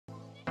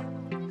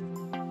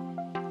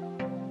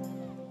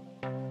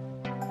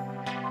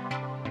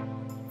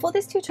For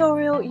this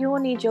tutorial you will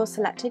need your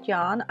selected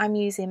yarn. I'm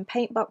using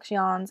paint box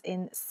yarns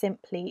in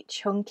Simply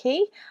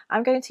Chunky.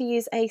 I'm going to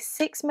use a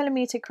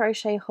 6mm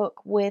crochet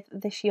hook with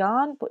this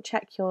yarn, but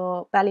check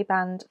your belly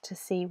band to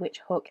see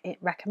which hook it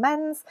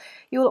recommends.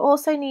 You will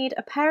also need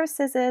a pair of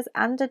scissors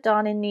and a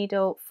darning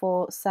needle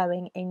for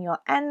sewing in your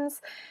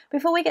ends.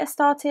 Before we get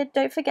started,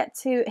 don't forget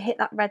to hit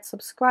that red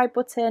subscribe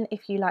button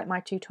if you like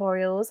my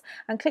tutorials,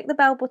 and click the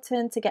bell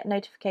button to get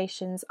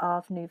notifications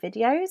of new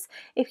videos.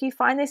 If you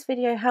find this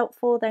video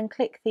helpful, then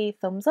click the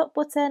thumbs up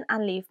button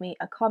and leave me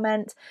a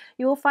comment.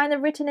 You will find the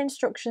written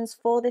instructions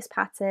for this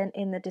pattern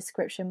in the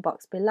description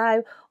box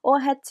below, or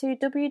head to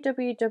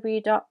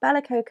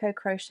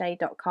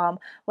www.bellacococrochet.com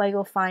where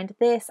you'll find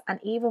this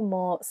and even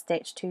more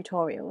stitch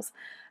tutorials.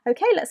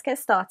 Okay, let's get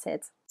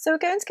started. So we're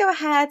going to go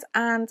ahead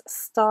and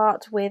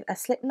start with a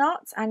slip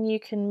knot, and you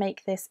can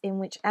make this in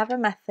whichever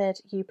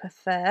method you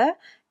prefer.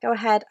 Go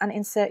ahead and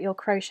insert your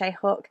crochet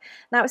hook.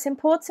 Now it's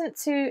important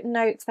to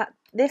note that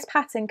this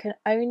pattern can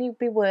only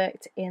be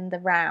worked in the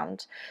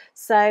round.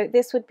 So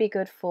this would be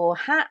good for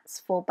hats,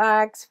 for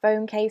bags,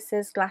 phone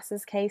cases,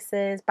 glasses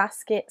cases,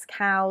 baskets,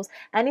 cows,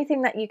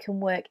 anything that you can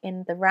work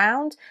in the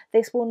round.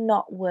 This will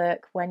not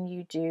work when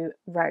you do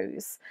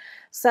rows.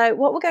 So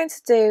what we're going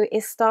to do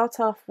is start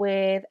off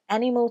with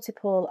any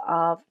multiple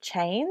of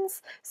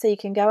chains. So you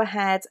can go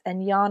ahead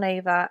and yarn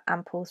over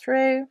and pull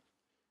through,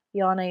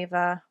 yarn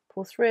over,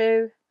 pull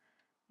through,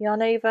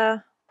 yarn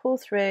over, pull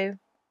through,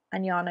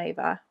 and yarn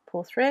over,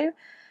 pull through.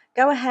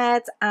 Go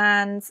ahead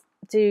and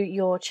do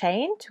your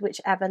chain to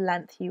whichever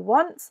length you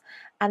want,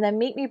 and then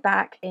meet me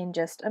back in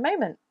just a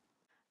moment.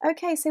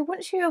 Okay, so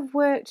once you have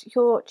worked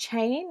your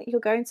chain, you're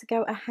going to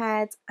go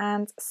ahead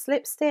and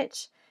slip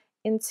stitch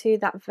into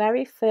that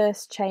very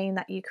first chain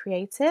that you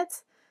created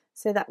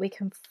so that we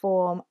can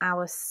form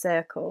our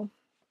circle.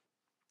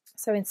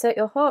 So insert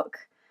your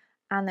hook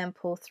and then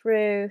pull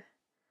through,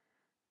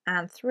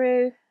 and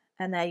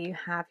there you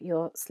have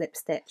your slip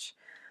stitch.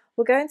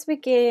 We're going to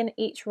begin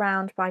each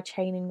round by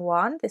chaining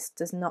one. This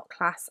does not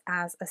class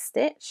as a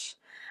stitch,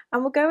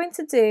 and we're going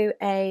to do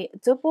a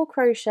double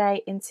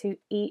crochet into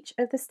each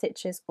of the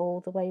stitches all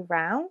the way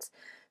round.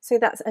 So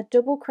that's a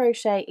double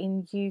crochet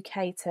in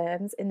UK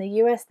terms. In the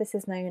US this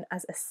is known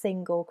as a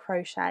single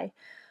crochet,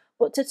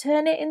 but to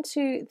turn it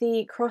into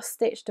the cross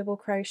stitch double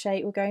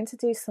crochet we're going to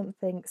do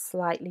something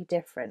slightly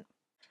different.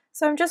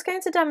 So I'm just going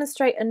to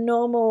demonstrate a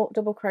normal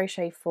double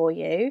crochet for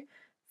you.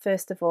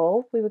 First of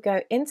all, we would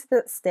go into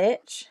that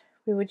stitch,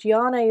 we would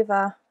yarn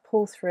over,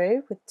 pull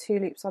through with 2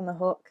 loops on the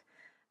hook,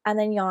 and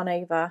then yarn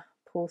over,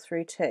 pull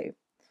through 2.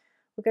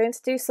 We're going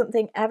to do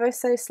something ever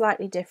so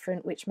slightly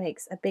different, which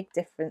makes a big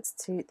difference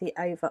to the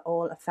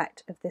overall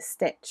effect of this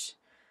stitch.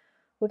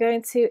 We're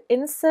going to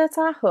insert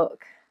our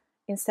hook.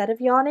 Instead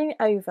of yarning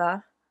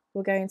over,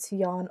 we're going to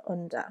yarn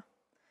under.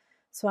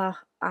 So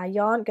our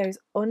yarn goes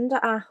under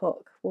our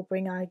hook. We'll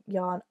bring our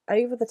yarn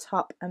over the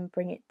top and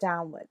bring it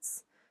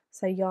downwards.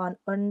 So yarn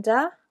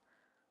under,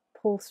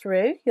 pull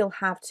through, you'll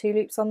have 2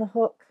 loops on the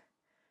hook,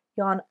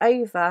 yarn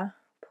over,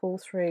 pull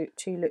through,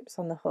 2 loops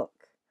on the hook.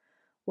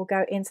 We'll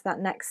go into that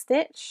next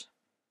stitch,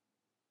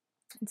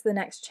 into the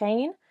next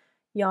chain,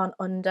 yarn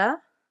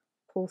under,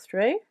 pull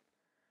through,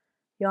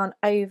 yarn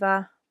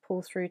over,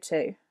 pull through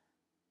 2.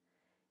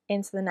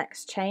 Into the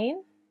next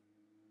chain,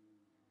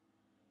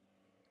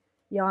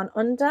 yarn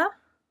under,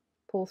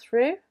 pull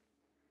through,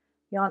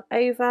 yarn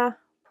over,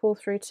 pull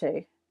through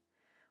 2.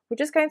 We're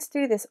just going to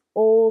do this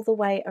all the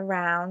way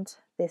around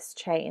this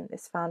chain,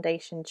 this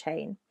foundation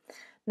chain.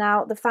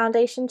 Now the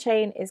foundation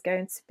chain is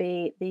going to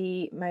be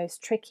the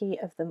most tricky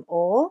of them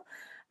all.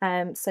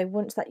 So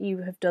once that you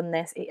have done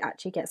this, it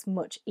actually gets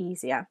much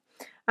easier.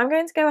 I'm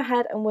going to go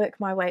ahead and work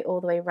my way all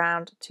the way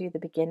around to the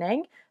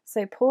beginning.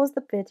 So pause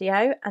the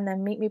video and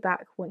then meet me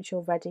back once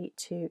you're ready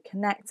to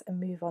connect and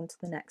move on to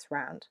the next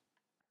round.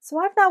 So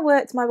I've now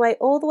worked my way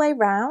all the way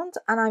round,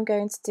 and I'm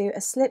going to do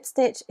a slip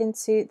stitch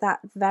into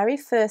that very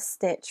first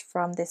stitch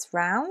from this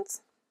round,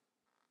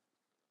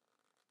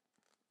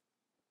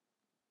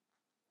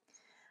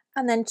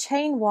 and then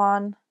chain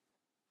 1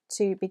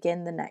 to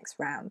begin the next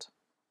round.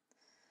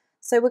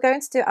 So we're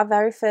going to do our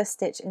very first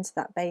stitch into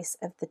that base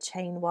of the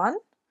chain 1.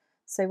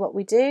 So what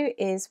we do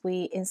is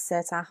we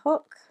insert our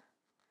hook,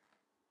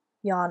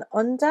 yarn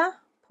under,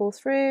 pull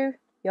through,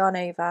 yarn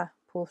over,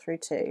 pull through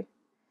 2.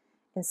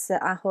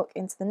 Insert our hook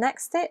into the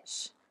next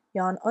stitch,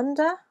 yarn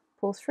under,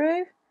 pull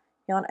through,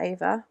 yarn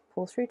over,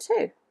 pull through 2.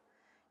 You're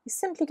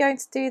simply going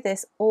to do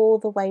this all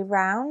the way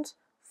round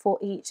for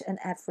each and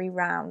every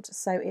round.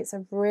 So it's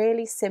a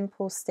really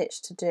simple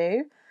stitch to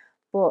do,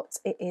 but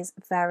it is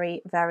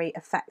very, very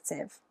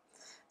effective.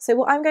 So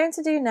what I'm going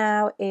to do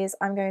now is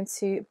I'm going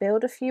to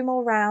build a few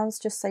more rounds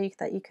just so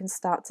that you can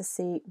start to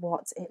see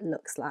what it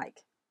looks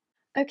like.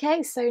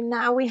 Okay, so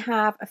now we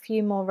have a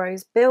few more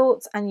rows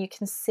built, and you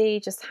can see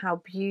just how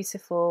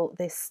beautiful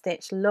this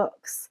stitch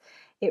looks.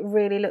 It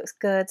really looks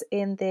good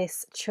in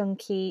this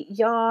chunky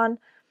yarn.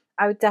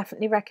 I would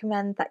definitely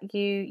recommend that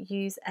you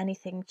use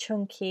anything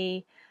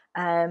chunky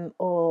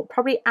or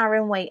probably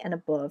Aran weight and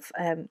above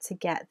to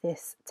get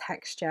this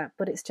texture,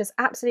 but it's just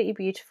absolutely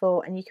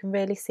beautiful, and you can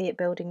really see it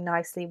building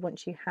nicely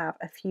once you have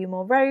a few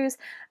more rows,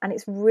 and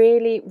it's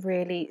really,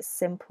 really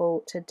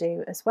simple to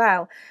do as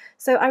well.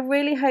 So I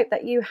really hope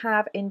that you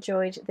have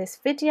enjoyed this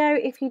video.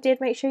 If you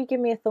did, make sure you give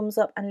me a thumbs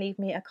up and leave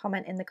me a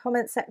comment in the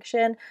comment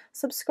section.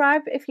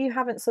 Subscribe if you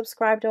haven't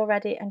subscribed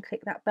already, and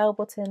click that bell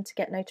button to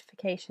get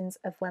notifications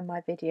of when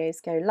my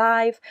videos go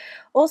live.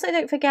 Also,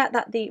 don't forget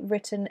that the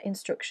written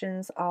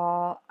instructions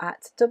are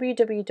at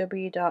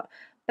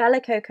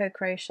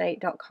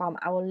www.bellacococrochet.com.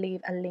 I will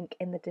leave a link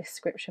in the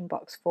description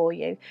box for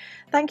you.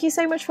 Thank you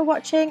so much for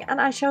watching, and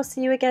I shall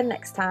see you again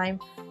next time.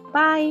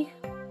 Bye!